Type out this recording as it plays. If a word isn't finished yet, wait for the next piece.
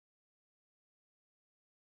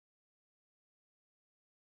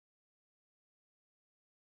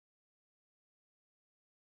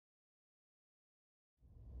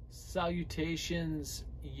Salutations,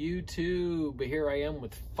 YouTube. Here I am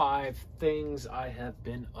with 5 things I have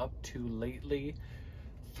been up to lately,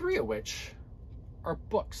 3 of which are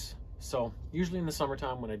books. So usually in the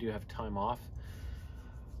summertime when I do have time off,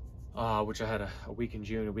 which I had a week in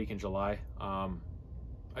June, a week in July,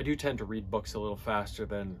 I do tend to read books a little faster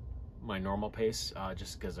than my normal pace,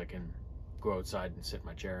 just because I can go outside and sit in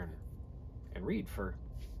my chair and read for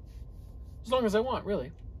as long as I want,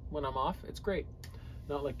 really. When I'm off, it's great.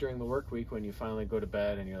 Not like during the work week when you finally go to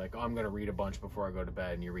bed and you're like, oh, I'm going to read a bunch before I go to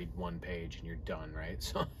bed, and you read 1 page and you're done, right?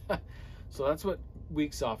 So that's what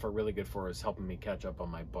weeks off are really good for, is helping me catch up on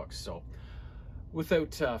my books. So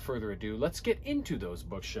without further ado, let's get into those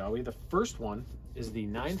books, shall we? The first one is the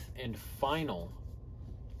 9th and final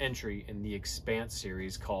entry in the Expanse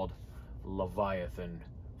series called Leviathan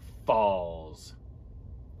Falls.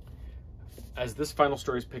 As this final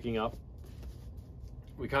story is picking up,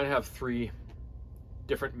 we kind of have 3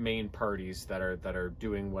 different main parties that are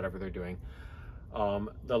doing whatever they're doing.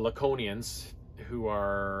 The Laconians, who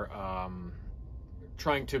are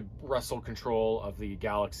trying to wrestle control of the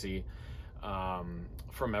galaxy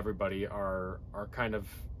from everybody, are kind of,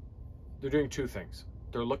 they're doing 2 things.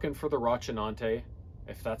 They're looking for the Rochinante,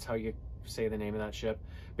 if that's how you say the name of that ship.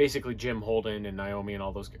 Basically Jim Holden and Naomi and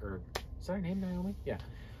all those, or is that her name, Naomi? Yeah.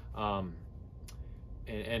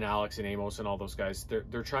 And Alex and Amos and all those guys.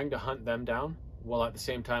 They're trying to hunt them down, while at the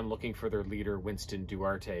same time looking for their leader, Winston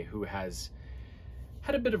Duarte, who has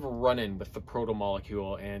had a bit of a run-in with the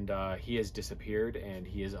proto-molecule, and he has disappeared, and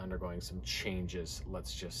he is undergoing some changes,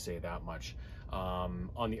 let's just say that much.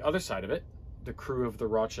 On the other side of it, the crew of the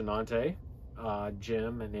Rochinante,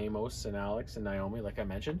 Jim and Amos and Alex and Naomi, like I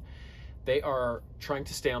mentioned, they are trying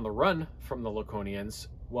to stay on the run from the Laconians,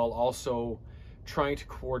 while also trying to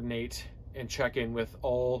coordinate and check in with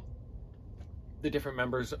all the different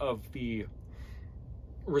members of the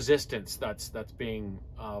resistance that's being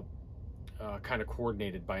kind of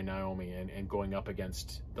coordinated by Naomi and going up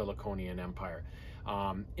against the Laconian Empire.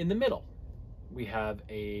 In the middle, we have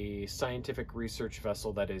a scientific research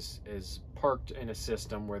vessel that is parked in a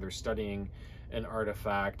system where they're studying an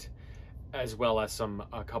artifact, as well as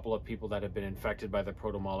a couple of people that have been infected by the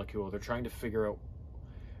proto-molecule. They're trying to figure out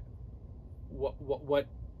what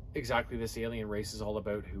exactly this alien race is all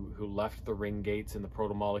about, who left the ring gates and the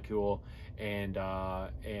proto-molecule, and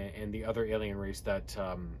the other alien race that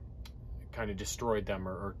kind of destroyed them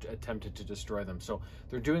or attempted to destroy them. So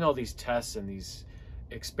they're doing all these tests and these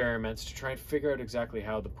experiments to try and figure out exactly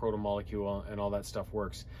how the proto-molecule and all that stuff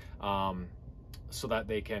works, so that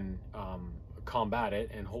they can combat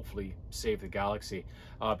it and hopefully save the galaxy,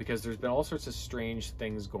 because there's been all sorts of strange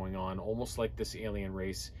things going on, almost like this alien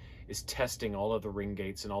race is testing all of the ring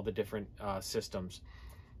gates and all the different systems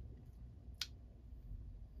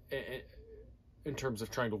in terms of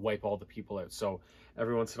trying to wipe all the people out. So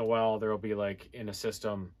every once in a while there will be, like, in a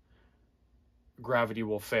system, gravity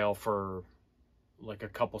will fail for like a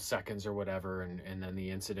couple seconds or whatever, and then the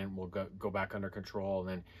incident will go back under control, and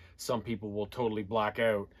then some people will totally black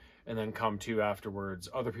out and then come to afterwards.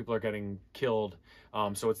 Other people are getting killed.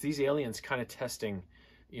 So it's these aliens kind of testing,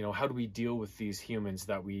 you know, how do we deal with these humans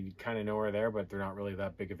that we kind of know are there, but they're not really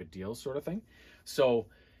that big of a deal, sort of thing. So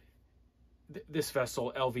this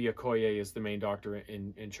vessel, LV Okoye, is the main doctor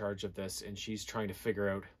in charge of this, and she's trying to figure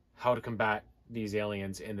out how to combat these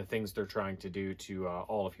aliens and the things they're trying to do to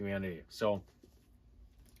all of humanity. So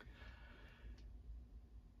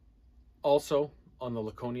also on the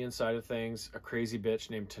Laconian side of things, a crazy bitch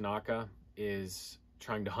named Tanaka is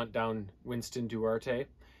trying to hunt down Winston Duarte,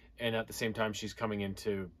 and at the same time she's coming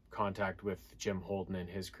into contact with Jim Holden and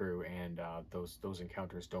his crew, and those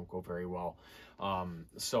encounters don't go very well.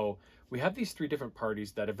 So we have these 3 different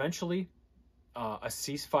parties that eventually a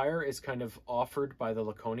ceasefire is kind of offered by the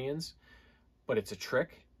Laconians, but it's a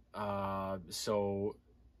trick. So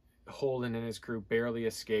Holden and his crew barely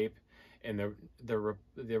escape, and the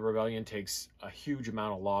rebellion takes a huge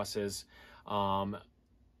amount of losses, and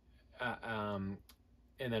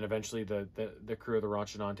then eventually the crew of the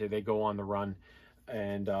Rochinante, they go on the run,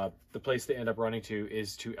 and the place they end up running to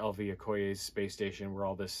is to LV Okoye's space station, where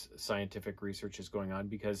all this scientific research is going on,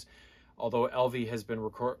 because although LV has been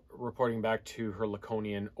reporting back to her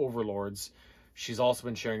Laconian overlords, she's also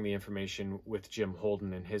been sharing the information with Jim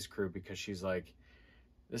Holden and his crew, because she's like,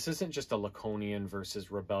 this isn't just a Laconian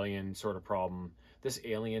versus rebellion sort of problem. This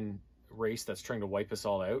alien race that's trying to wipe us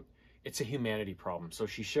all out, it's a humanity problem. So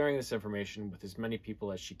she's sharing this information with as many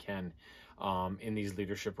people as she can in these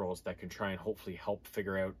leadership roles that can try and hopefully help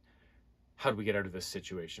figure out how do we get out of this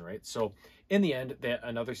situation, right? So in the end,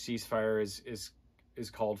 another ceasefire is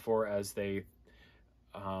called for, as they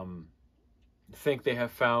think they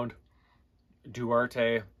have found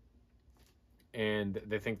Duarte, and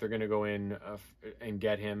they think they're going to go in and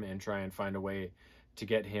get him and try and find a way to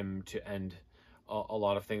get him to end a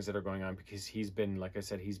lot of things that are going on, because he's been, like I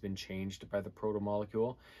said, he's been changed by the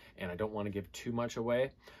proto-molecule, and I don't want to give too much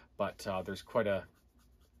away, but there's quite a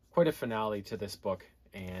finale to this book,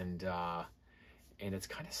 and it's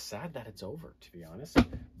kind of sad that it's over, to be honest.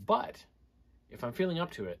 But if I'm feeling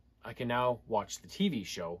up to it, I can now watch the TV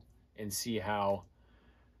show and see how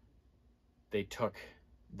they took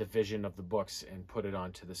the vision of the books and put it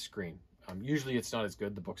onto the screen. Usually it's not as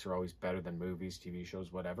good. The books are always better than movies, TV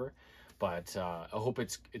shows, whatever. But I hope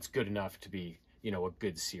it's good enough to be, you know, a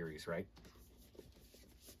good series, right?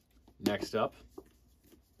 Next up,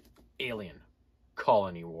 Alien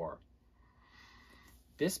Colony War.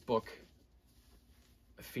 This book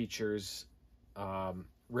features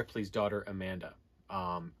Ripley's daughter Amanda,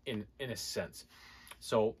 in a sense.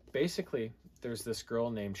 So basically, there's this girl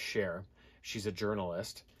named Cher. She's a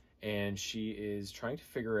journalist, and she is trying to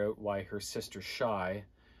figure out why her sister Shy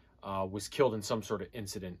was killed in some sort of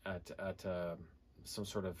incident at some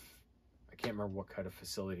sort of, I can't remember what kind of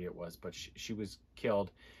facility it was, but she was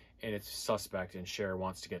killed, and it's suspect, and Cher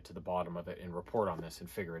wants to get to the bottom of it and report on this and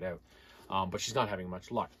figure it out. But she's not having much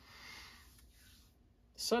luck.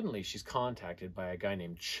 Suddenly, she's contacted by a guy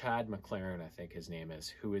named Chad McLaren, I think his name is,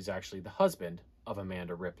 who is actually the husband of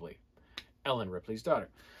Amanda Ripley, Ellen Ripley's daughter.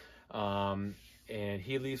 And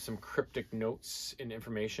he leaves some cryptic notes and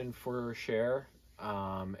information for Cher,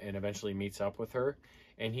 and eventually meets up with her.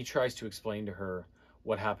 And he tries to explain to her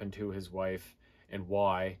what happened to his wife and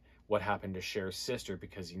why, what happened to Cher's sister,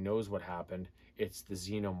 because he knows what happened. It's the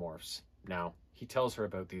xenomorphs. Now, he tells her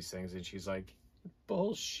about these things, and she's like,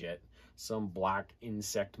 bullshit. Some black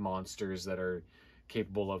insect monsters that are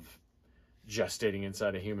capable of gestating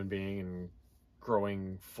inside a human being and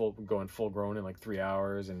going full grown in like 3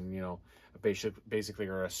 hours, and, you know, basically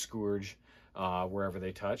are a scourge wherever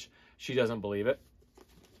they touch. She doesn't believe it,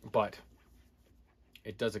 but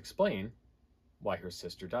it does explain why her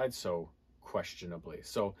sister died so questionably.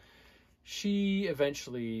 So she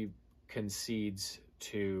eventually concedes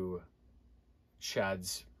to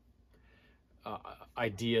Chad's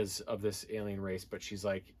ideas of this alien race, but she's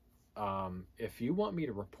like, if you want me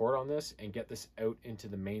to report on this and get this out into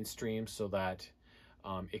the mainstream so that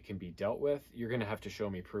it can be dealt with, you're going to have to show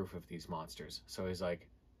me proof of these monsters. So he's like,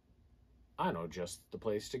 I know just the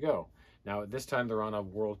place to go. Now, at this time, they're on a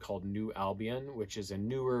world called New Albion, which is a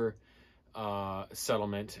newer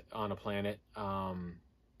settlement on a planet. And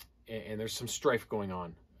there's some strife going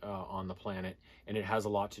on the planet, and it has a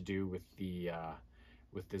lot to do with the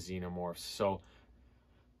xenomorphs. So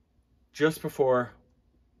just before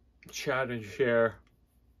Chad and Cher,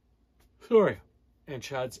 and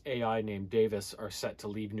Chad's AI named Davis are set to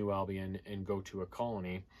leave New Albion and go to a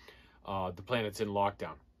colony, the planet's in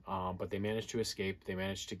lockdown. But they managed to escape. They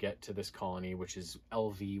managed to get to this colony, which is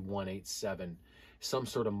LV-187. Some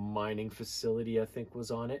sort of mining facility, I think,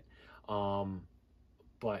 was on it.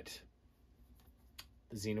 But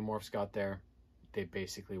the xenomorphs got there. They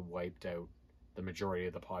basically wiped out the majority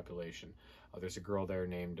of the population. There's a girl there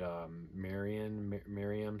named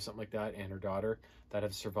Miriam, something like that, and her daughter that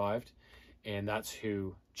have survived. And that's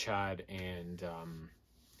who Chad and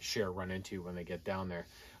Cher run into when they get down there,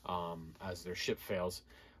 as their ship fails.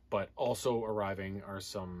 But also arriving are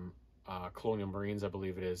some colonial marines, I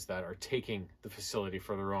believe it is, that are taking the facility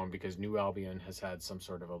for their own, because New Albion has had some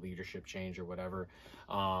sort of a leadership change or whatever.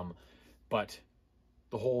 But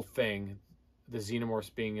the whole thing, the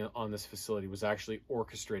xenomorphs being on this facility, was actually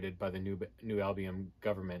orchestrated by the New Albion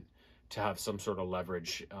government to have some sort of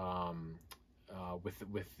leverage with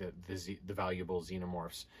the valuable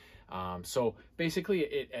xenomorphs. So basically,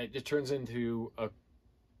 it turns into a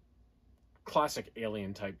classic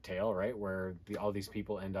alien type tale, right, where all these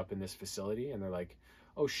people end up in this facility, and they're like,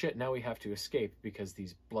 oh shit, now we have to escape because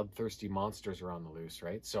these bloodthirsty monsters are on the loose,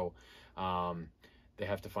 right? So they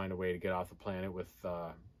have to find a way to get off the planet with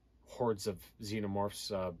hordes of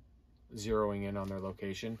xenomorphs zeroing in on their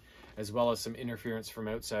location, as well as some interference from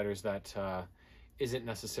outsiders that isn't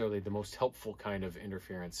necessarily the most helpful kind of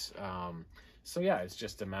interference. So yeah, it's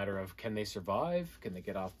just a matter of, can they survive? Can they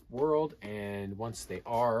get off world? And once they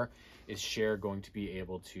are, is Cher going to be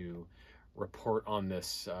able to report on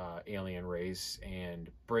this alien race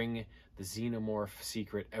and bring the xenomorph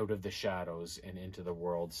secret out of the shadows and into the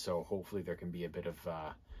world? So hopefully there can be a bit of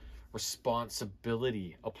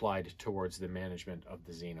responsibility applied towards the management of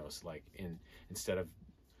the xenos, like instead of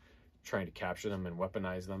trying to capture them and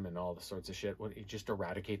weaponize them and all the sorts of shit, just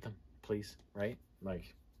eradicate them, please, right?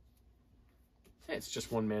 Like, it's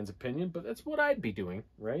just one man's opinion, but that's what I'd be doing,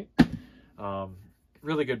 right?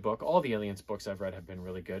 really good book. All the Aliens books I've read have been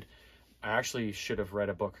really good. I actually should have read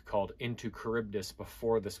a book called Into Charybdis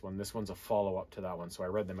before this one. This one's a follow-up to that one, so I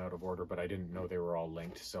read them out of order, but I didn't know they were all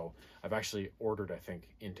linked. So I've actually ordered, I think,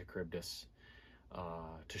 Into Charybdis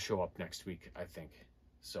to show up next week, I think.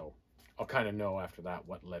 So I'll kind of know after that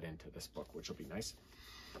what led into this book, which will be nice.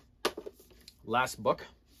 Last book,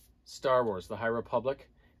 Star Wars, The High Republic,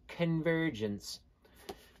 Convergence.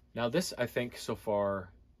 Now this, I think, so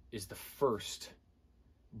far is the first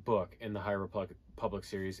book in the High Republic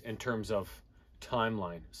series in terms of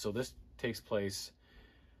timeline. So this takes place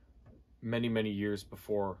many, many years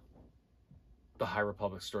before the High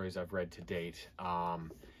Republic stories I've read to date.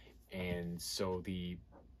 And so the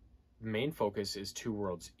main focus is two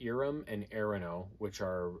worlds, Eiram and Arano, which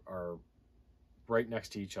are right next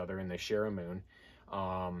to each other, and they share a moon.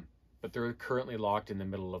 But they're currently locked in the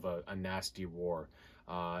middle of a nasty war.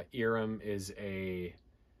 Eiram is a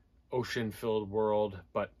ocean-filled world,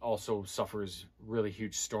 but also suffers really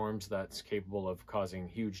huge storms that's capable of causing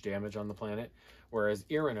huge damage on the planet, whereas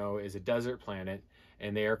Arano is a desert planet,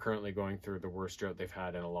 and they are currently going through the worst drought they've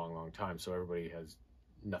had in a long, long time. So everybody has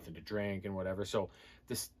nothing to drink and whatever. So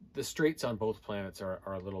the straits on both planets are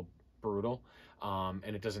a little brutal,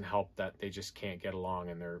 and it doesn't help that they just can't get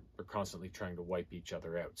along, and they're constantly trying to wipe each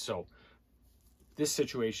other out. So this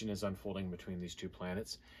situation is unfolding between these two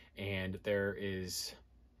planets, and there is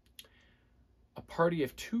a party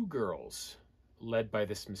of two girls led by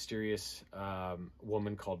this mysterious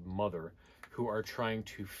woman called Mother, who are trying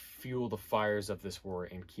to fuel the fires of this war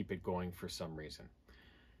and keep it going for some reason.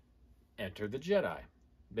 Enter the Jedi.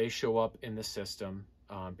 They show up in the system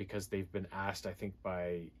because they've been asked, I think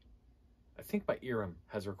by Eiram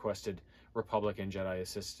has requested Republic and Jedi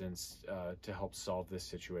assistance to help solve this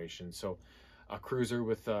situation. So a cruiser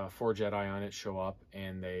with 4 Jedi on it show up,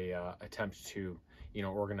 and they attempt to,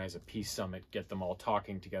 organize a peace summit, get them all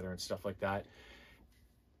talking together and stuff like that.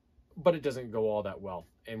 But it doesn't go all that well.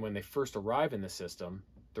 And when they first arrive in the system,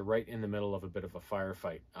 they're right in the middle of a bit of a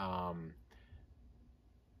firefight.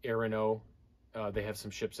 Arano, they have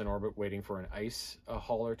some ships in orbit waiting for an ice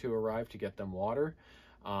hauler to arrive to get them water.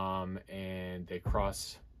 And they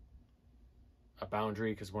cross a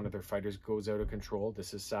boundary because one of their fighters goes out of control.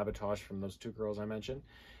 This is sabotage from those 2 girls I mentioned,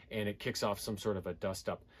 and it kicks off some sort of a dust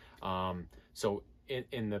up. So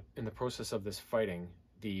in the process of this fighting,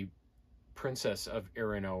 the princess of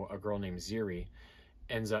Arano, a girl named Ziri,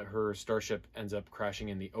 her starship ends up crashing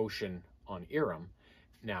in the ocean on Eiram.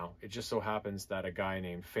 Now, it just so happens that a guy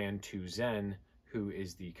named Fantu Zen, who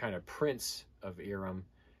is the kind of prince of Eiram,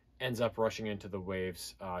 ends up rushing into the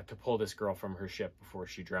waves to pull this girl from her ship before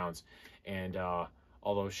she drowns. And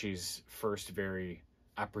although she's first very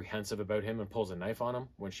apprehensive about him and pulls a knife on him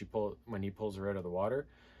when he pulls her out of the water,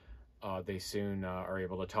 they soon are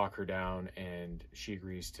able to talk her down, and she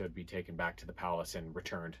agrees to be taken back to the palace and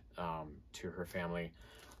returned to her family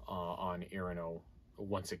on Arano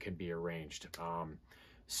once it can be arranged.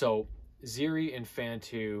 So Ziri and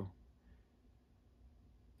Fantu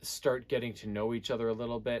start getting to know each other a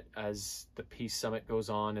little bit as the peace summit goes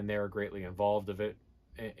on, and they're greatly involved in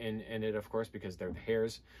it, of course, because they're the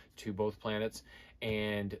heirs to both planets.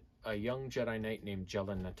 And a young Jedi Knight named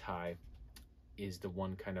Jelen Natai is the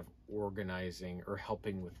one kind of organizing or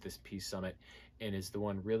helping with this peace summit, and is the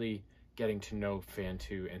one really getting to know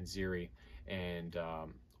Fantu and Ziri, and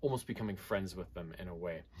almost becoming friends with them in a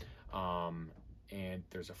way. And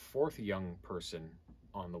there's a 4th young person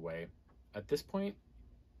on the way. At this point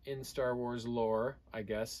in Star Wars lore, I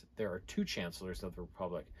guess, there are 2 Chancellors of the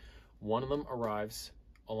Republic. One of them arrives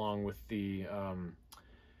along with the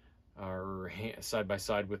side by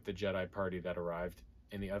side with the Jedi party that arrived,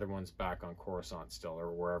 and the other one's back on Coruscant still,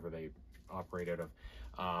 or wherever they operate out of.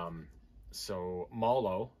 So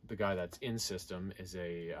Malo, the guy that's in system, is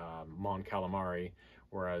a Mon Calamari,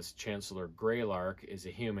 whereas Chancellor Greylark is a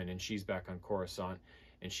human, and she's back on Coruscant,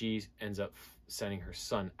 and she ends up sending her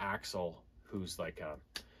son Axel, who's like a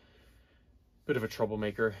bit of a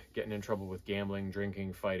troublemaker, getting in trouble with gambling,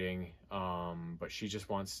 drinking, fighting, but she just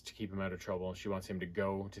wants to keep him out of trouble. She wants him to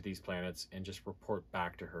go to these planets and just report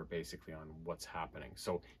back to her basically on what's happening.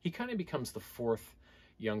 So he kind of becomes the 4th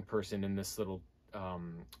young person in this little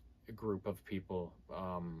group of people,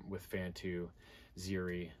 with Fantu,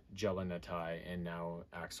 Ziri, Jelen Natai, and now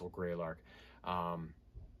Axel Greylark.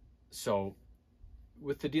 So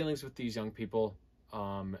with the dealings with these young people,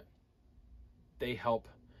 they help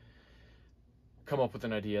come up with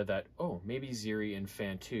an idea that, oh, maybe Ziri and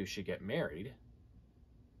Fantu should get married,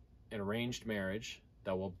 an arranged marriage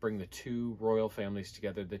that will bring the 2 royal families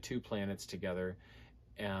together, the 2 planets together,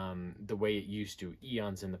 the way it used to,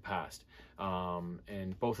 eons in the past.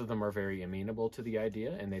 And both of them are very amenable to the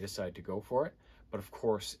idea, and they decide to go for it. But of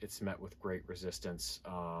course, it's met with great resistance.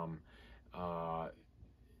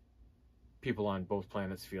 People on both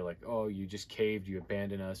planets feel like, oh, you just caved, you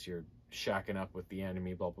abandoned us, you're shacking up with the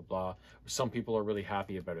enemy, blah, blah, blah. Some people are really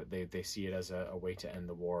happy about it. They see it as a way to end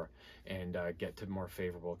the war and get to more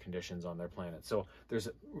favorable conditions on their planet. So there's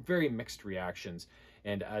very mixed reactions.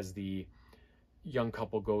 And as the young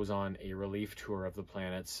couple goes on a relief tour of the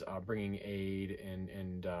planets, bringing aid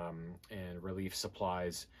and relief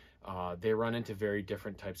supplies, they run into very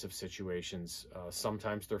different types of situations.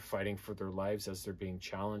 Sometimes they're fighting for their lives as they're being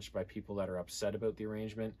challenged by people that are upset about the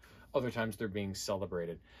arrangement. Other times they're being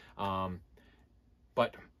celebrated.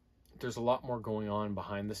 But there's a lot more going on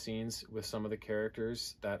behind the scenes with some of the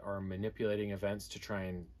characters that are manipulating events to try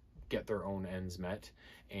and get their own ends met.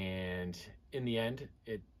 And in the end,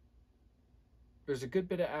 there's a good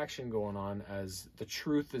bit of action going on as the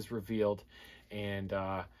truth is revealed, and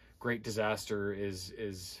great disaster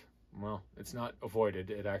is well, it's not avoided.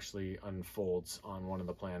 It actually unfolds on one of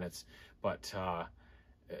the planets, but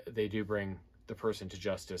they do bring the person to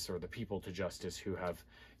justice, or the people to justice, who have,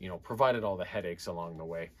 you know, provided all the headaches along the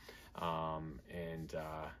way. And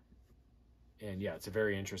yeah, it's a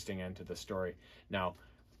very interesting end to the story. Now,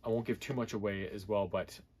 I won't give too much away as well,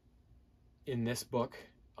 but in this book,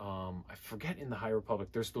 I forget, in the High Republic,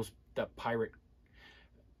 there's that pirate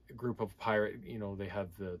group of pirate, you know, they have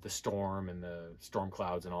the storm and the storm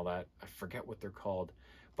clouds and all that. I forget what they're called,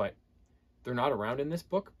 but they're not around in this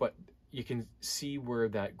book, but you can see where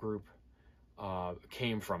that group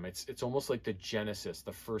came from. It's almost like the genesis,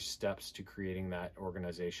 the first steps to creating that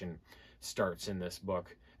organization starts in this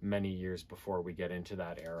book many years before we get into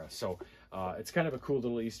that era. So it's kind of a cool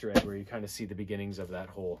little Easter egg where you kind of see the beginnings of that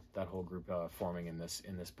whole group forming in this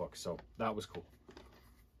book. So that was cool.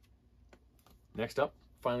 Next up,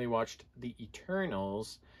 finally watched The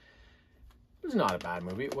Eternals. It was not a bad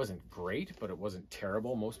movie. It wasn't great, but it wasn't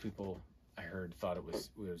terrible. Most people, I heard, thought it was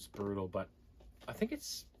brutal, but I think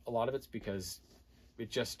a lot of it's because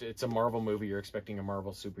it's a Marvel movie. You're expecting a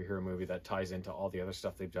Marvel superhero movie that ties into all the other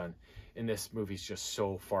stuff they've done. And this movie's just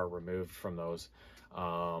so far removed from those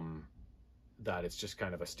that it's just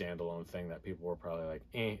kind of a standalone thing that people were probably like,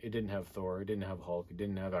 it didn't have Thor, it didn't have Hulk, it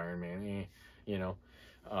didn't have Iron Man, you know.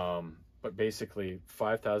 But basically,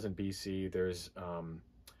 5000 BC, there's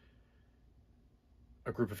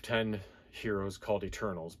a group of 10 heroes called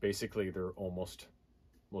Eternals. Basically, they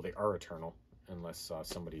are eternal, unless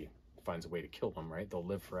somebody finds a way to kill them, right? They'll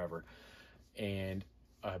live forever. And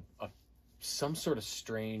some sort of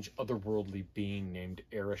strange otherworldly being named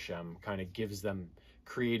Arishem kind of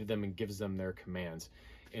created them and gives them their commands.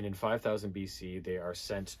 And in 5000 BC, they are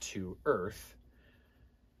sent to Earth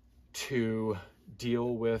to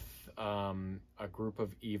deal with a group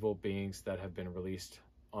of evil beings that have been released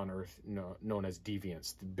on Earth, known as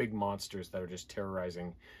deviants, the big monsters that are just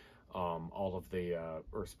terrorizing all of the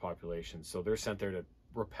Earth's population. So they're sent there to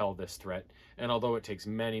repel this threat. And although it takes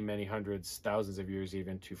many, many hundreds, thousands of years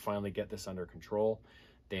even to finally get this under control,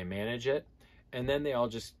 they manage it. And then they all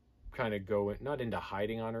just kind of go, not into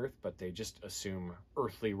hiding on Earth, but they just assume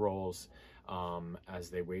earthly roles as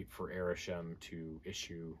they wait for Arishem to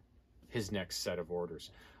issue his next set of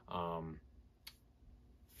orders.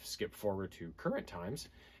 Skip forward to current times,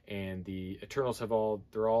 and the Eternals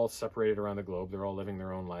they're all separated around the globe. They're all living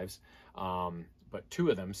their own lives. But two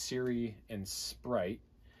of them, Siri and Sprite,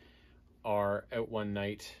 are out one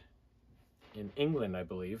night in England, I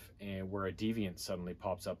believe, and where a deviant suddenly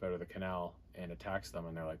pops up out of the canal and attacks them,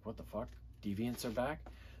 and they're like, what the fuck? Deviants are back?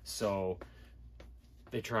 So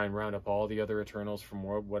they try and round up all the other Eternals from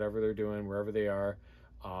whatever they're doing, wherever they are,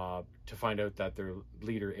 to find out that their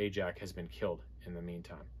leader, Ajax, has been killed in the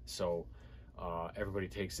meantime. So everybody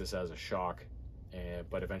takes this as a shock,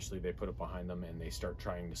 but eventually they put it behind them and they start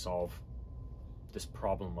trying to solve this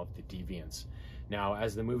problem of the deviants. Now,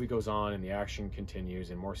 as the movie goes on and the action continues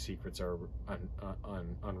and more secrets are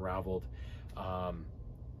unraveled,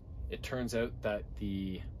 it turns out that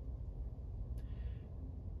the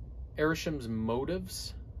Arishem's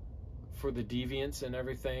motives for the deviants and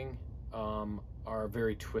everything are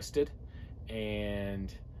very twisted,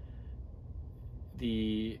 and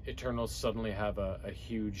the Eternals suddenly have a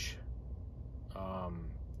huge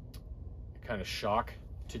kind of shock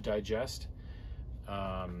to digest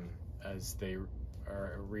as they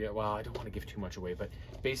are well, I don't want to give too much away, but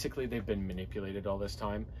basically they've been manipulated all this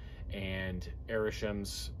time, and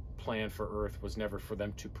Arishem's plan for Earth was never for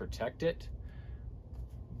them to protect it,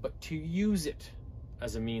 but to use it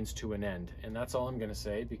as a means to an end. And that's all I'm going to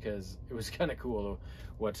say, because it was kind of cool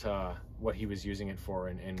what he was using it for,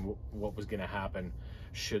 and what was going to happen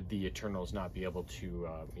should the Eternals not be able to,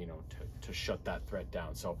 you know, to shut that threat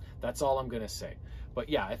down. So that's all I'm going to say. But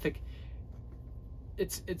yeah, I think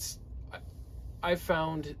I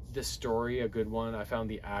found the story a good one. I found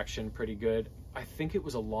the action pretty good. I think it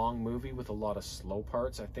was a long movie with a lot of slow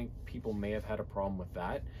parts. I think people may have had a problem with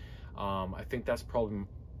that. I think that's probably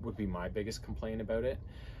would be my biggest complaint about it.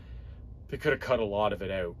 They could have cut a lot of it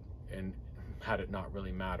out and had it not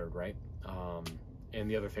really mattered, right? And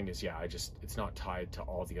the other thing is, yeah, it's not tied to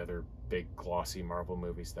all the other big glossy Marvel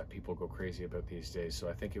movies that people go crazy about these days. So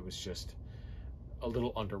I think it was just a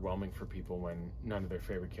little underwhelming for people when none of their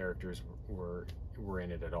favorite characters were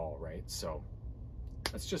in it at all, right? So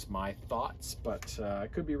that's just my thoughts, but I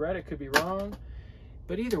could be right, I could be wrong,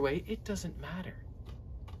 but either way, it doesn't matter,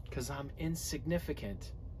 because I'm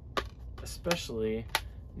insignificant, especially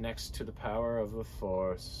next to the power of the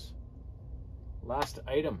Force. Last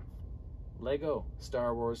item, Lego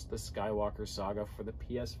Star Wars The Skywalker Saga for the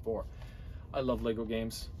PS4. I love Lego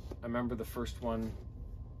games. I remember the first one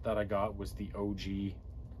that I got was the OG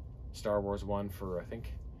Star Wars one for, I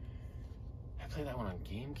think, I played that one on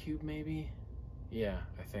GameCube maybe? Yeah,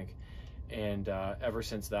 I think. And ever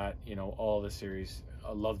since that, you know, all the series,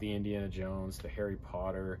 I love the Indiana Jones, the Harry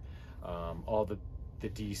Potter, all the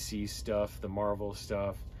DC stuff, the Marvel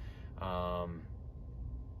stuff.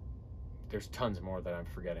 There's tons more that I'm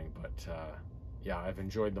forgetting, but yeah, I've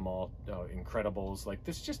enjoyed them all. Incredibles, like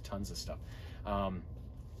there's just tons of stuff.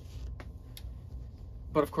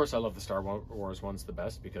 But of course, I love the Star Wars ones the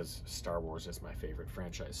best, because Star Wars is my favorite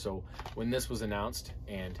franchise. So when this was announced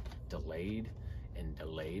and delayed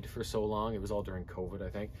for so long, it was all during COVID, I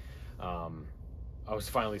think. I was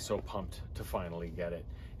finally so pumped to finally get it.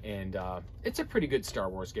 And it's a pretty good Star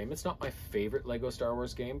Wars game. It's not my favorite Lego Star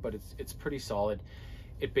Wars game, but it's pretty solid.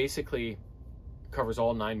 It basically covers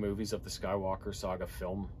all 9 movies of the Skywalker Saga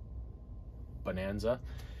film bonanza.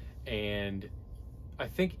 And I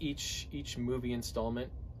think each movie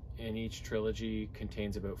installment in each trilogy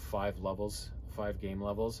contains about 5 levels, 5 game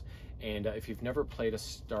levels. And if you've never played a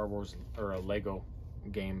Star Wars or a Lego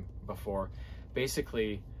game before,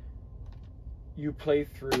 basically you play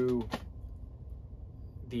through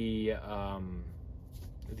the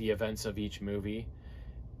events of each movie,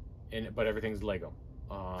 but everything's Lego.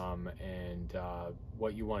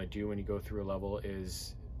 What you want to do when you go through a level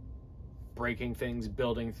is breaking things,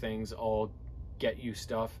 building things, all get you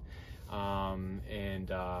stuff. And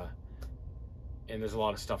there's a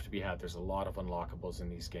lot of stuff to be had. There's a lot of unlockables in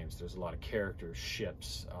these games. There's a lot of characters,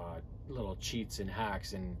 ships, little cheats and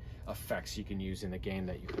hacks and effects you can use in the game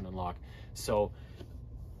that you can unlock. So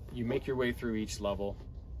you make your way through each level,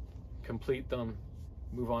 complete them,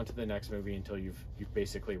 move on to the next movie until you've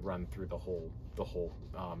basically run through the whole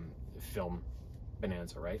film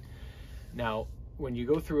bonanza, right? Now, when you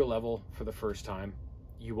go through a level for the first time,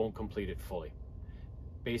 you won't complete it fully.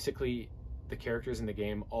 Basically, the characters in the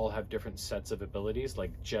game all have different sets of abilities,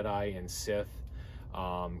 like Jedi and Sith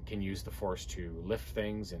can use the Force to lift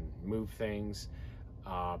things and move things.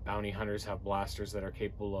 Bounty hunters have blasters that are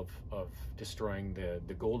capable of destroying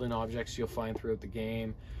the golden objects you'll find throughout the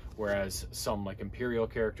game, whereas some, like Imperial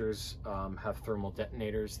characters, have thermal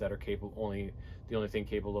detonators that are the only thing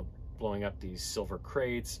capable of blowing up these silver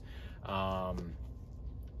crates.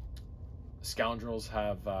 Scoundrels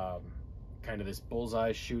have kind of this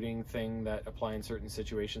bullseye shooting thing that apply in certain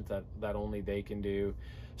situations that only they can do.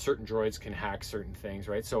 Certain droids can hack certain things,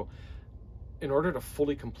 right? So in order to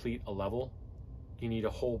fully complete a level, you need a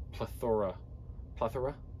whole plethora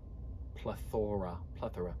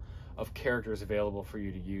of characters available for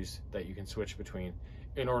you to use that you can switch between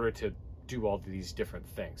in order to do all these different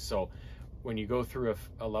things. So when you go through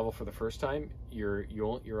a level for the first time, you're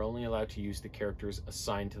only allowed to use the characters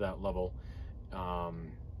assigned to that level,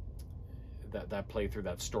 that play through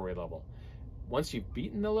that story level. Once you've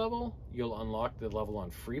beaten the level, you'll unlock the level on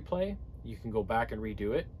free play. You can go back and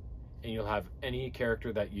redo it, and you'll have any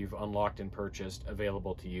character that you've unlocked and purchased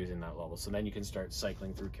available to use in that level. So then you can start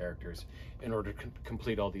cycling through characters in order to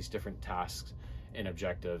complete all these different tasks and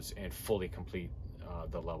objectives and fully complete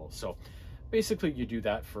the level. So basically you do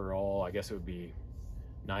that for all, I guess it would be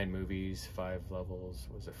 9 movies, 5 levels,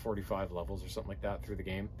 was it 45 levels or something like that through the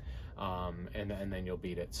game, and then you'll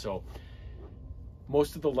beat it. So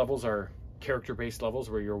most of the levels are character-based levels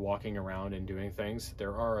where you're walking around and doing things.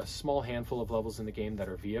 There are a small handful of levels in the game that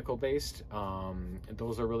are vehicle-based.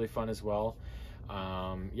 Those are really fun as well.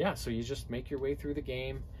 Yeah, so you just make your way through the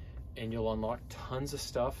game and you'll unlock tons of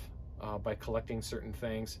stuff by collecting certain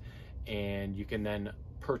things, and you can then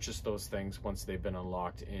purchase those things once they've been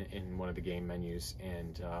unlocked in one of the game menus.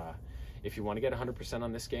 And if you want to get 100%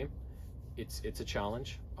 on this game, it's a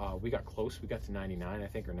challenge. We got close. We got to 99, I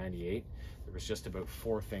think, or 98. There was just about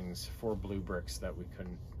 4 blue bricks that we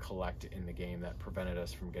couldn't collect in the game that prevented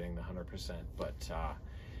us from getting the 100%. But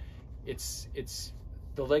it's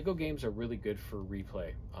the Lego games are really good for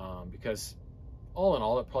replay, because all in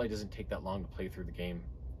all, it probably doesn't take that long to play through the game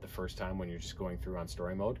the first time when you're just going through on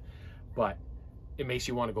story mode, but it makes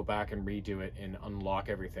you want to go back and redo it and unlock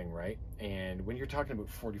everything, right? And when you're talking about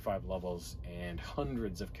 45 levels and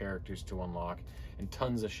hundreds of characters to unlock and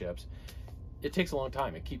tons of ships, it takes a long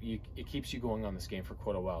time. It keeps you going on this game for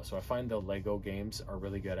quite a while. So I find the Lego games are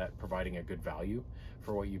really good at providing a good value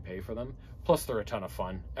for what you pay for them. Plus, they're a ton of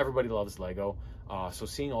fun. Everybody loves Lego. So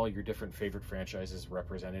seeing all your different favorite franchises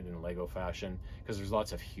represented in Lego fashion, because there's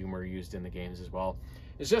lots of humor used in the games as well,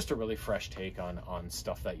 is just a really fresh take on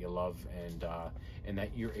stuff that you love and that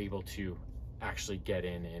you're able to actually get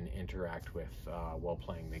in and interact with while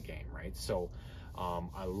playing the game, right? So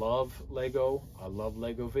I love Lego. I love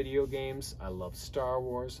Lego video games. I love Star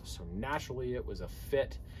Wars. So naturally it was a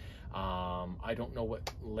fit. I don't know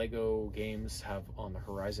what Lego games have on the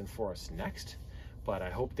horizon for us next, but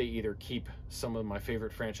I hope they either keep some of my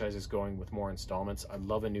favorite franchises going with more installments. I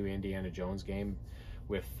love a new Indiana Jones game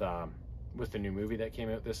with the new movie that came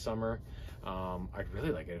out this summer. I'd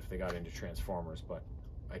really like it if they got into Transformers, but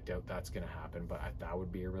I doubt that's going to happen, but that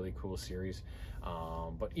would be a really cool series.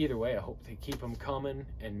 But either way, I hope they keep them coming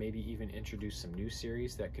and maybe even introduce some new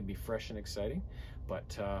series that could be fresh and exciting.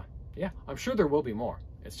 But yeah, I'm sure there will be more.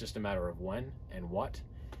 It's just a matter of when and what,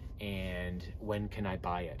 and when can I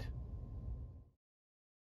buy it.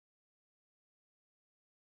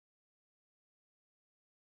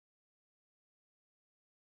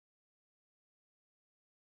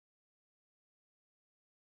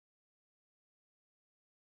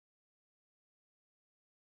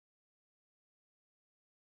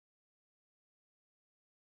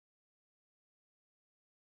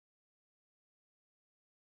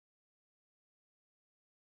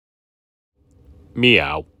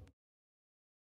 Meow.